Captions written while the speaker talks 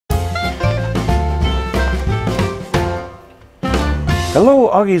Hello,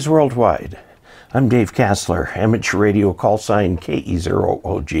 Augies Worldwide. I'm Dave Kassler, amateur radio call sign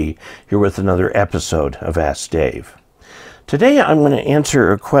KE0OG, here with another episode of Ask Dave. Today I'm going to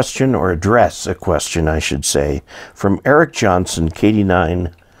answer a question, or address a question, I should say, from Eric Johnson,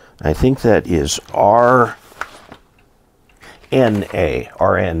 KD9. I think that is RNA.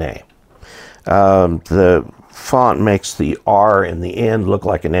 The font makes the R in the end look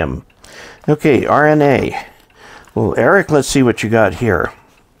like an M. Okay, RNA. Well, Eric, let's see what you got here.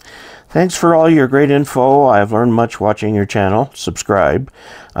 Thanks for all your great info. I have learned much watching your channel. Subscribe.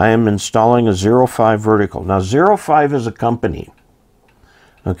 I am installing a 05 vertical. Now, 05 is a company,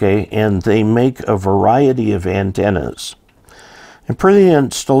 okay, and they make a variety of antennas. And per the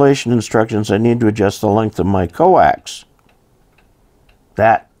installation instructions, I need to adjust the length of my coax.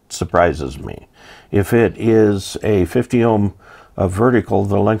 That surprises me. If it is a 50 ohm vertical,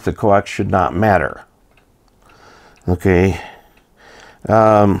 the length of coax should not matter. Okay.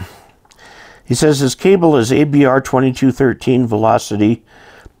 He says his cable is ABR 2213, velocity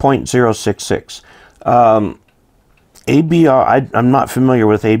 0.066. ABR, I'm not familiar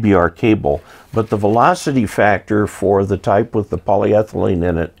with ABR cable, but the velocity factor for the type with the polyethylene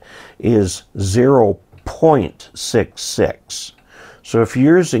in it is 0.66. So if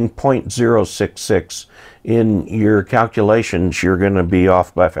you're using 0.066 in your calculations, you're going to be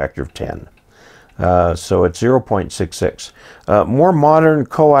off by a factor of 10. So it's 0.66. More modern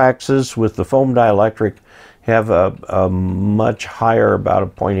coaxes with the foam dielectric have a much higher, about a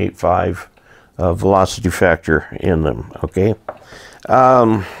 0.85 velocity factor in them. Okay.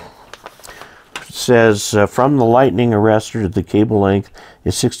 It says from the lightning arrestor to the cable length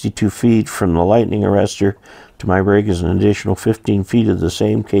is 62 feet. From the lightning arrestor to my rig is an additional 15 feet of the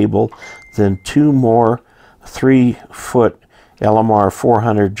same cable. Then two more 3-foot LMR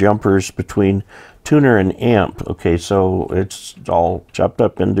 400 jumpers between tuner and amp. Okay, so it's all chopped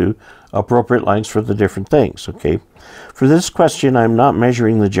up into appropriate lengths for the different things. Okay, for this question, I'm not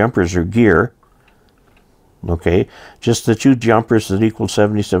measuring the jumpers or gear. Okay, just the two jumpers that equal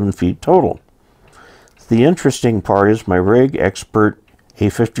 77 feet total. The interesting part is my rig expert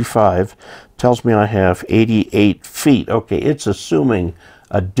A55 tells me I have 88 feet. Okay, it's assuming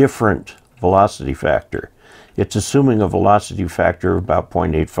a different velocity factor. It's assuming a velocity factor of about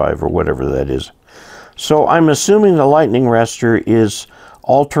 0.85 or whatever that is. So I'm assuming the lightning arrestor is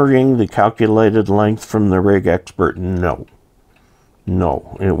altering the calculated length from the rig expert. No.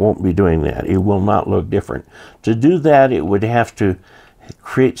 No, it won't be doing that. It will not look different. To do that, it would have to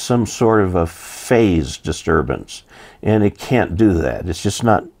create some sort of a phase disturbance. And it can't do that. It's just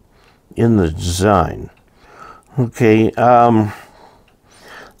not in the design. Okay,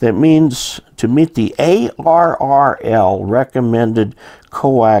 that means to meet the ARRL recommended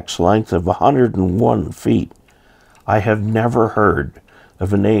coax length of 101 feet, I have never heard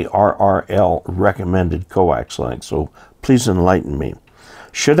of an ARRL recommended coax length, so please enlighten me.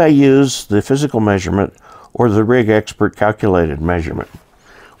 Should I use the physical measurement or the rig expert calculated measurement?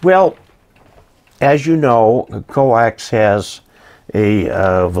 Well, as you know, coax has a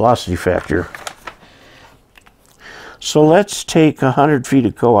velocity factor. So let's take 100 feet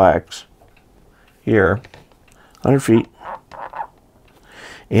of coax here, 100 feet,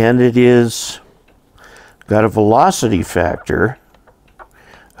 and it is got a velocity factor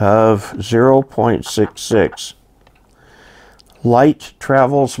of 0.66. Light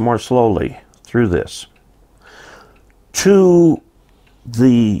travels more slowly through this. To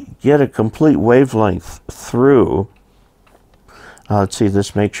get a complete wavelength through, let's see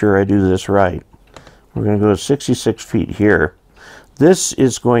this, make sure I do this right. We're going to go to 66 feet here. This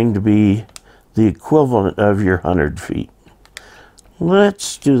is going to be the equivalent of your 100 feet.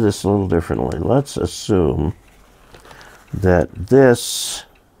 Let's do this a little differently. Let's assume that this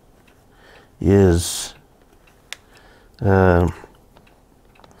is,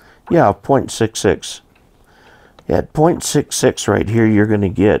 0.66. At 0.66 right here, you're going to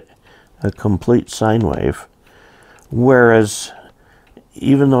get a complete sine wave. Whereas,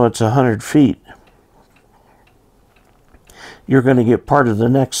 even though it's 100 feet, you're going to get part of the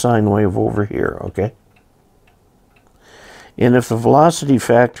next sine wave over here, okay? And if the velocity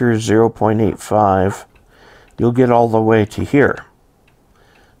factor is 0.85, you'll get all the way to here.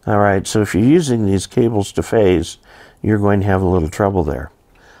 All right, so if you're using these cables to phase, you're going to have a little trouble there.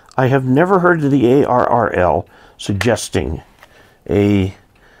 I have never heard of the ARRL suggesting a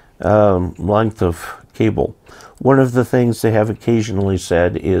length of cable. One of the things they have occasionally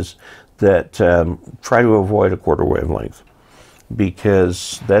said is that try to avoid a quarter wavelength,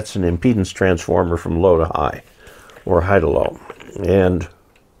 because that's an impedance transformer from low to high, or high to low. And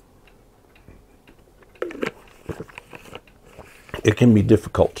it can be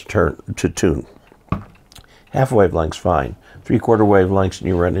difficult to tune. Half wavelength's fine. 3/4 wavelengths, and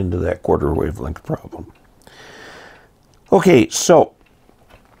you run into that quarter wavelength problem. Okay, so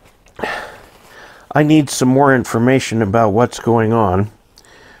I need some more information about what's going on.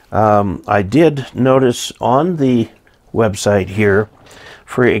 I did notice on the website here,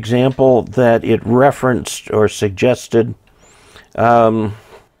 for example, that it referenced or suggested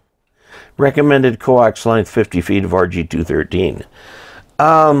recommended coax length 50 feet of RG213.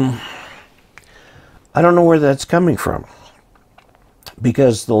 I don't know where that's coming from,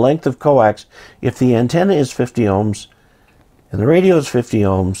 because the length of coax, if the antenna is 50 ohms and the radio is 50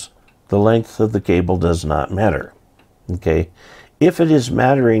 ohms, the length of the cable does not matter. Okay? If it is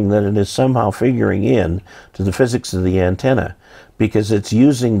mattering, then it is somehow figuring in to the physics of the antenna, because it's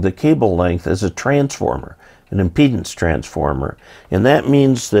using the cable length as a transformer, an impedance transformer. And that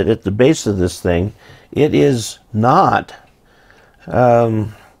means that at the base of this thing, it is not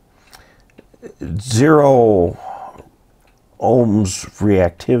 0 ohms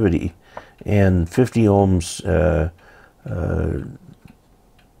reactivity and 50 ohms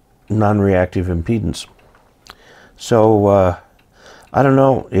non-reactive impedance. So I don't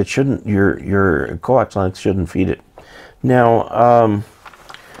know. It shouldn't. Your coax length shouldn't feed it. Now,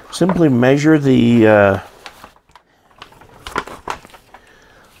 simply measure the.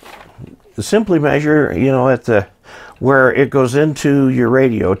 Simply measure, you know, at the where it goes into your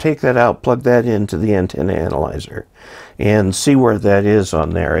radio. Take that out, plug that into the antenna analyzer, and see where that is on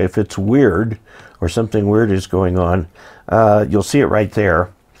there. If it's weird or something weird is going on, you'll see it right there.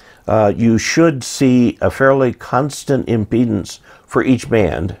 You should see a fairly constant impedance for each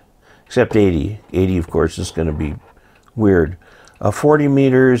band, except 80. 80, of course, is going to be weird. 40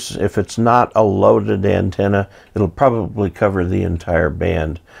 meters, if it's not a loaded antenna, it'll probably cover the entire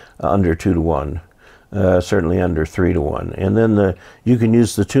band under 2 to 1. Certainly under 3 to 1. And then you can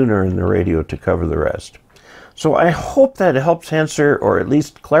use the tuner in the radio to cover the rest. So I hope that helps answer, or at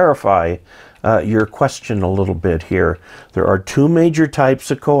least clarify, your question a little bit here. There are 2 major types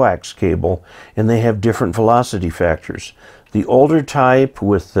of coax cable, and they have different velocity factors. The older type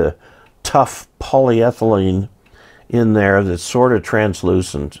with the tough polyethylene in there that's sort of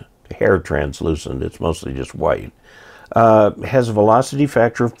translucent, hair translucent, it's mostly just white, has a velocity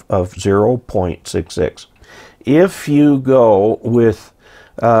factor of 0.66. If you go with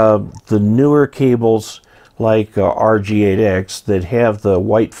the newer cables like RG8X that have the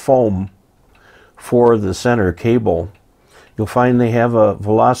white foam for the center cable, you'll find they have a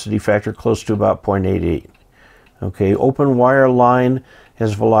velocity factor close to about 0.88. Okay, open wire line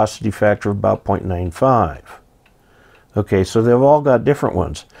has a velocity factor of about 0.95. Okay, so they've all got different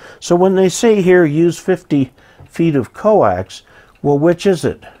ones. So when they say here use 50 feet of coax, well, which is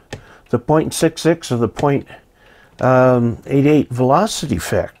it? The 0.66 or the 0.88 velocity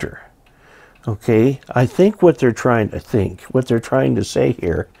factor? Okay, I think what they're trying to say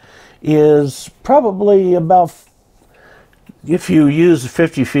here is probably about, if you use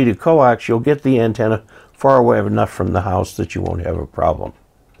 50 feet of coax, you'll get the antenna far away enough from the house that you won't have a problem.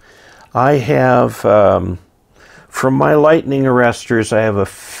 I have, from my lightning arresters, I have a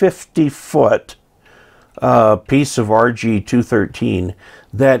 50-foot piece of RG213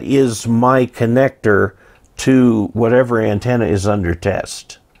 that is my connector to whatever antenna is under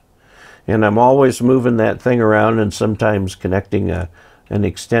test. And I'm always moving that thing around and sometimes connecting an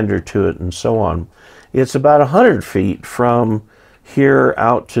extender to it and so on. It's about 100 feet from here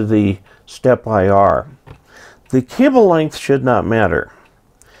out to the step IR. The cable length should not matter.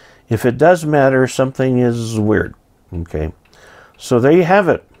 If it does matter, something is weird. Okay, so there you have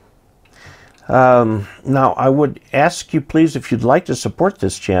it. Now, I would ask you, please, if you'd like to support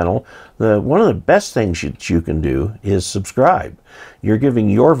this channel, one of the best things you can do is subscribe. You're giving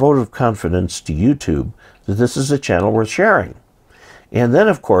your vote of confidence to YouTube that this is a channel worth sharing. And then,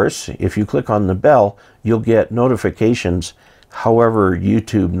 of course, if you click on the bell, you'll get notifications however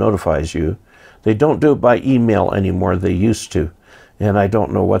YouTube notifies you. They don't do it by email anymore. They used to. And I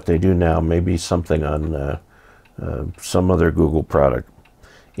don't know what they do now. Maybe something on some other Google product.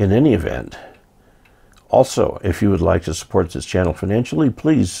 In any event, also, if you would like to support this channel financially,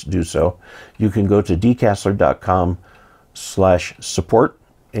 please do so. You can go to dcasler.com/support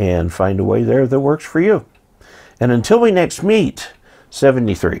and find a way there that works for you. And until we next meet,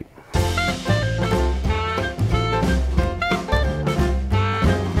 73.